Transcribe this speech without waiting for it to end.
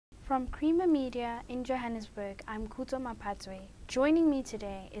From Creamer Media in Johannesburg, I'm Kuto Mapatwe. Joining me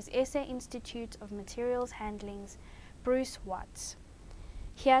today is SA Institute of Materials Handling's Bruce Watts,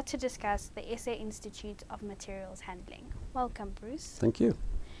 here to discuss the SA Institute of Materials Handling. Welcome, Bruce. Thank you.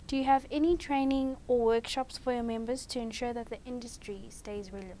 Do you have any training or workshops for your members to ensure that the industry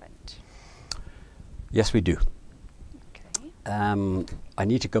stays relevant? Yes, we do. Okay. I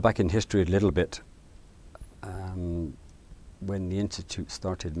need to go back in history a little bit. When the Institute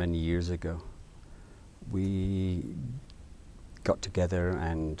started many years ago, we got together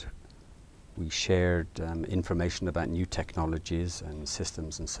and we shared information about new technologies and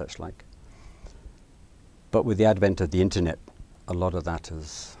systems and such like. But with the advent of the internet, a lot of that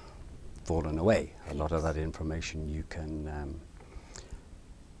has fallen away. A lot of that information you can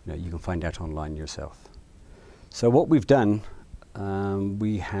find out online yourself. So what we've done,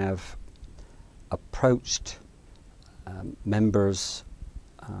 we have approached members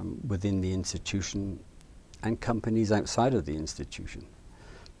within the institution and companies outside of the institution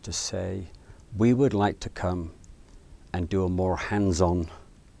to say, we would like to come and do a more hands-on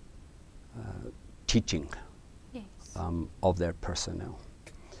teaching of their personnel.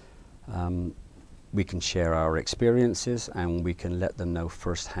 We can share our experiences and we can let them know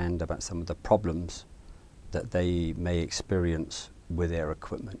firsthand about some of the problems that they may experience with their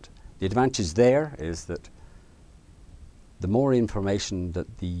equipment. The advantage there is that the more information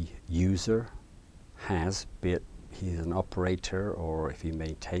that the user has, be it he's an operator or if he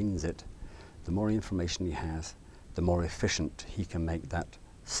maintains it, the more information he has, the more efficient he can make that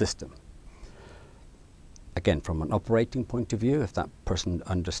system. Again, from an operating point of view, if that person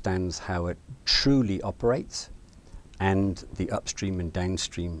understands how it truly operates and the upstream and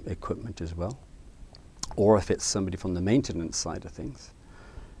downstream equipment as well, or if it's somebody from the maintenance side of things,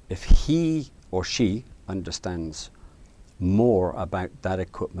 if he or she understands more about that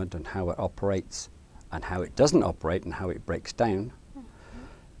equipment and how it operates and how it doesn't operate and how it breaks down,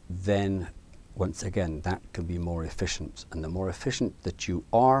 then once again that can be more efficient. And the more efficient that you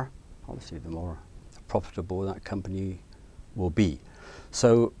are, obviously the more profitable that company will be.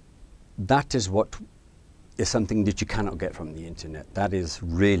 So that is what is something that you cannot get from the internet. That is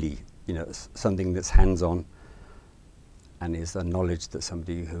really, something that's hands-on and is a knowledge that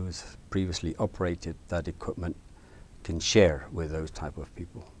somebody who's previously operated that equipment can share with those type of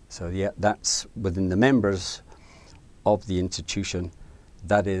people. So yeah, that's within the members of the institution.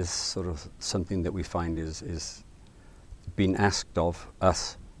 That is sort of something that we find is being asked of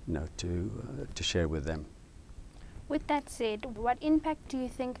us, to share with them. With that said, what impact do you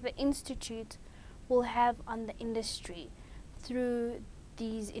think the Institute will have on the industry through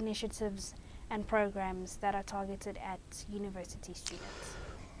these initiatives and programs that are targeted at university students?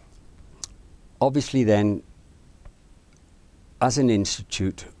 Obviously then, as an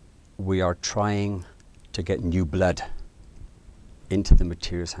institute, we are trying to get new blood into the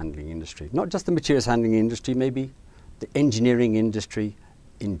materials handling industry. Not just the materials handling industry, maybe the engineering industry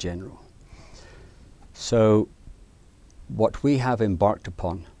in general. So what we have embarked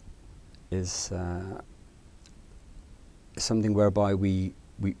upon is something whereby we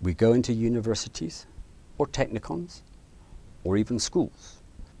go into universities or technicons or even schools.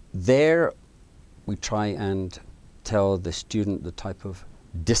 There we try and tell the student the type of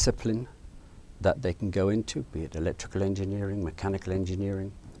discipline that they can go into, be it electrical engineering, mechanical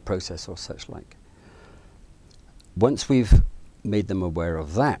engineering, process or such like. Once we've made them aware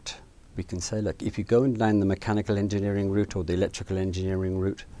of that, we can say, look, if you go down the mechanical engineering route or the electrical engineering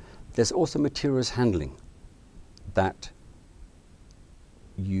route, there's also materials handling that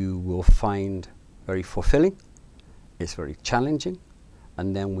you will find very fulfilling, it's very challenging,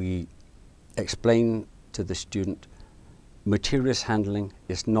 and then we explain to the student materials handling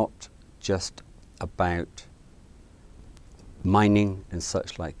is not just about mining and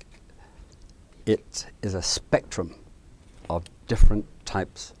such like. It is a spectrum of different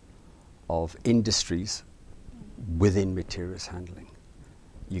types of industries within materials handling.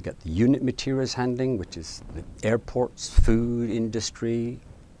 You get the unit materials handling, which is the airports, food industry,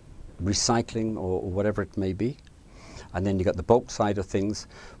 recycling or whatever it may be. And then you got the bulk side of things,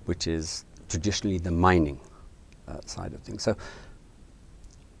 which is traditionally the mining side of things. So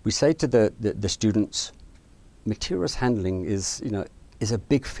we say to the students, materials handling is a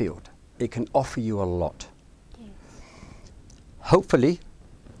big field. It can offer you a lot. Yes. Hopefully,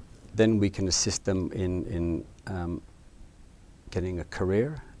 then we can assist them in getting a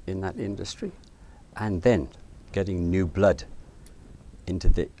career in that industry, and then getting new blood into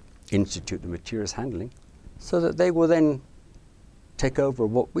the Institute of Materials Handling, so that they will then take over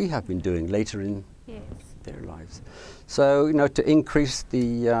what we have been doing later in their lives. So, you know, to increase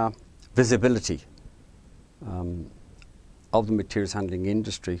the visibility of the materials handling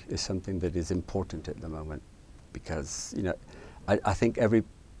industry is something that is important at the moment, because, you know, I think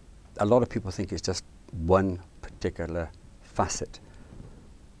a lot of people think it's just one particular facet,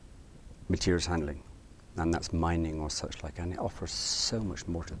 materials handling, and that's mining or such like, and it offers so much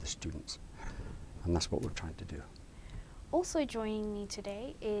more to the students, and that's what we're trying to do. Also joining me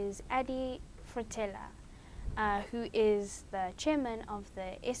today is Adi Fratella, who is the chairman of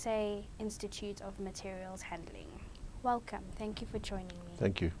the SA Institute of Materials Handling. Welcome, thank you for joining me.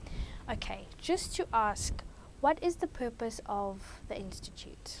 Thank you. Okay, just to ask, what is the purpose of the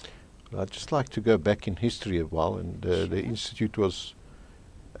Institute? I'd just like to go back in history a while, and the Institute was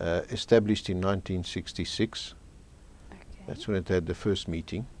established in 1966. Okay. That's when it had the first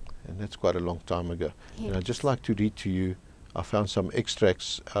meeting, and that's quite a long time ago. Yes. And I'd just like to read to you, I found some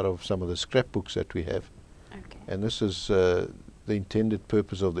extracts out of some of the scrapbooks that we have, Okay. and this is the intended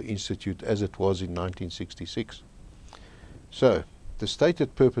purpose of the Institute as it was in 1966. So, the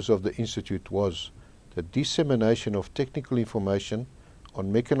stated purpose of the Institute was the dissemination of technical information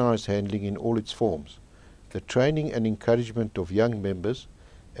on mechanized handling in all its forms, the training and encouragement of young members,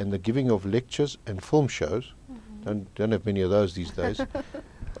 and the giving of lectures and film shows, don't have many of those these days,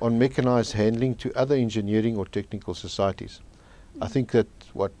 on mechanized handling to other engineering or technical societies. I think that,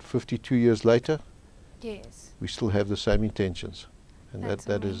 52 years later, Yes. we still have the same intentions, and That's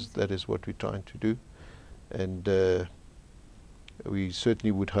that amazing. is what we're trying to do, and we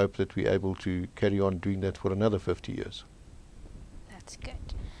certainly would hope that we're able to carry on doing that for another 50 years. That's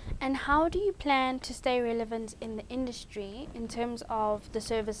good. And how do you plan to stay relevant in the industry in terms of the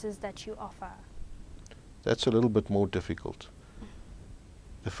services that you offer? That's a little bit more difficult.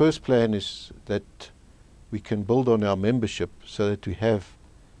 The first plan is that we can build on our membership so that we have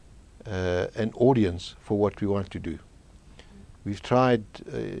an audience for what we want to do. We've tried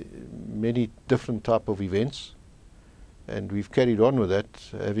many different type of events, and we've carried on with that,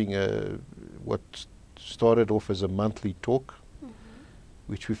 having what started off as a monthly talk,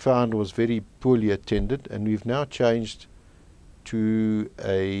 which we found was very poorly attended, and we've now changed to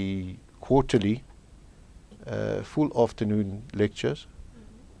a quarterly full afternoon lectures,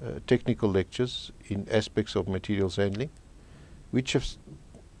 technical lectures in aspects of materials handling, which have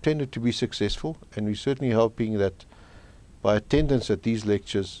tended to be successful, and we're certainly hoping that by attendance at these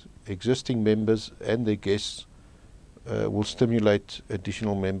lectures, existing members and their guests will stimulate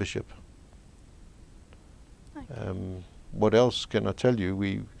additional membership. Okay. What else can I tell you?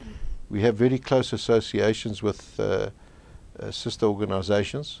 We have very close associations with sister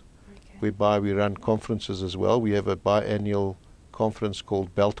organizations, Okay. whereby we run conferences as well. We have a biannual conference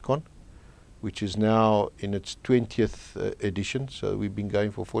called BeltCon, which is now in its 20th edition, so we've been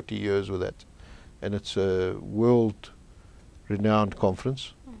going for 40 years with that, and it's a world-renowned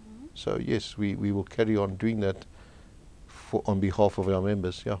conference. So yes, we will carry on doing that on behalf of our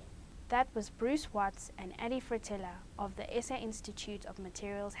members. Yeah. That was Bruce Watts and Adi Fratella of the SA Institute of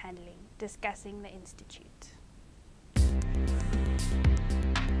Materials Handling discussing the Institute.